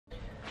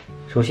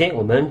首先，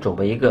我们准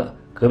备一个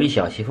隔壁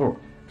小媳妇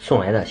送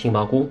来的杏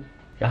鲍菇，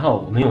然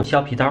后我们用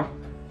削皮刀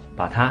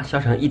把它削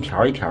成一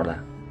条一条的。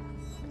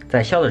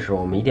在削的时候，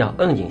我们一定要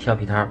摁紧削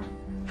皮刀，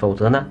否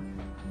则呢，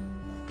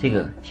这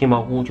个杏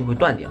鲍菇就会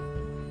断掉。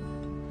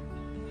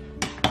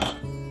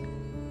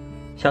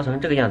削成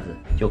这个样子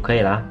就可以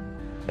了。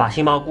把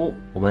杏鲍菇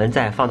我们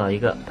再放到一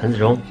个盆子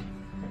中，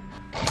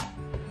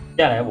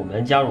接下来我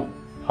们加入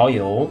蚝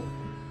油、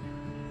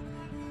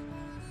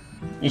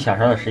1小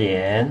勺的食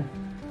盐，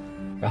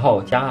然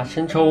后加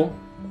生抽，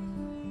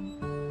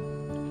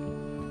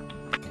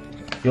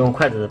用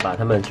筷子把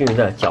它们均匀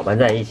的搅拌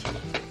在一起。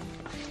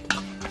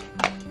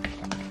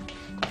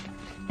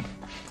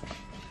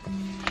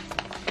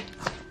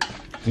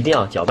一定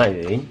要搅拌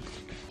匀。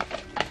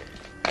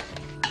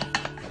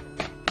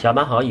搅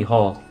拌好以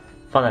后，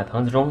放在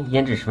盆子中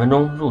腌制10分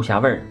钟，入下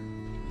味儿。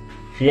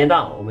时间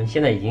到，我们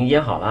现在已经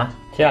腌好了。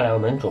接下来我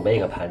们准备一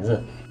个盘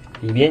子，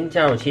里边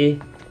加入些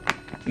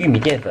玉米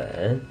淀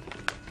粉，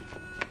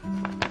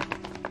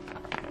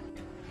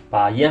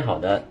把腌好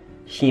的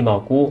杏鲍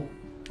菇，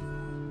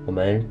我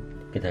们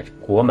给它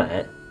裹满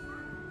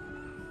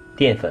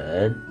淀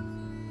粉。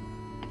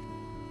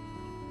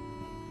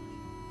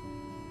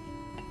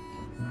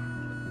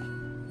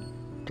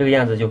这个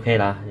样子就可以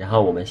了，然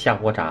后我们下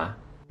锅炸，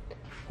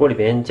锅里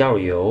边加入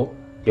油，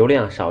油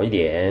量少一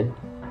点。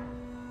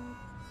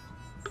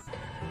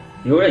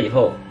油热以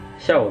后，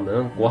下我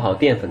们裹好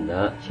淀粉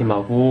的杏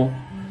鲍菇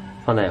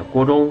放在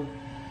锅中，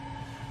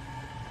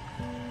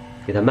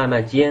给它慢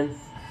慢煎，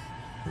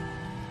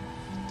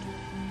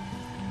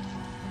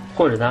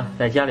或者呢，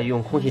在家里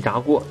用空气炸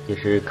锅也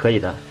是可以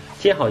的。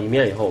煎好一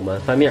面以后，我们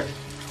翻面，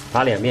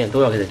把两面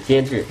都要给它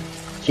煎至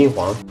金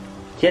黄。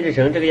煎制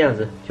成这个样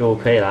子就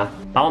可以了。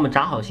把我们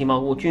炸好的杏鲍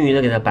菇均匀的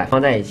给它摆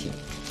放在一起，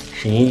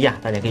声音一下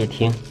大家可以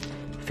听，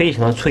非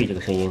常的脆这个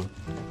声音。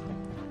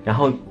然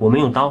后我们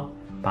用刀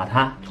把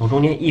它从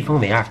中间一分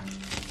为二，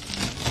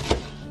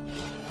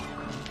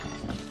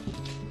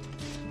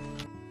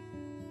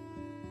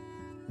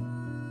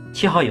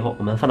切好以后，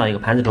我们放到一个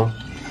盘子中，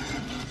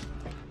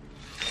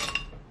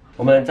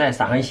我们再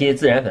撒上一些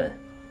孜然粉，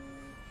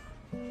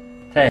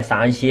再撒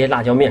上一些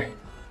辣椒面。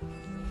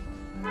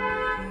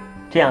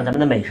这样咱们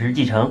的美食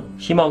继承。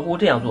杏鲍菇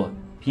这样做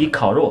比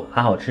烤肉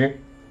还好吃，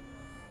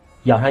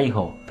咬上一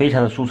口非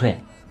常的酥脆。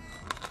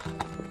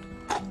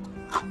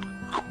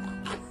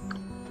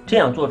这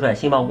样做出来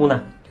杏鲍菇呢，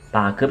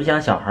把隔壁家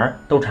的小孩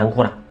都馋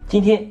哭了。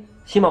今天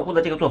杏鲍菇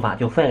的这个做法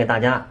就分享给大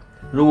家，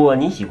如果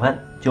您喜欢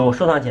就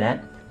收藏起来，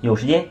有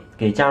时间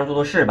给家人做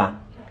做事吧。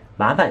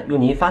麻烦用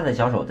您发财的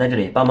小手在这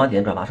里帮忙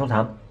点转发收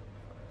藏，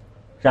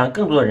让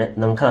更多的人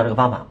能看到这个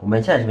方法。我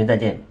们下期视频再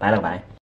见，拜了个拜。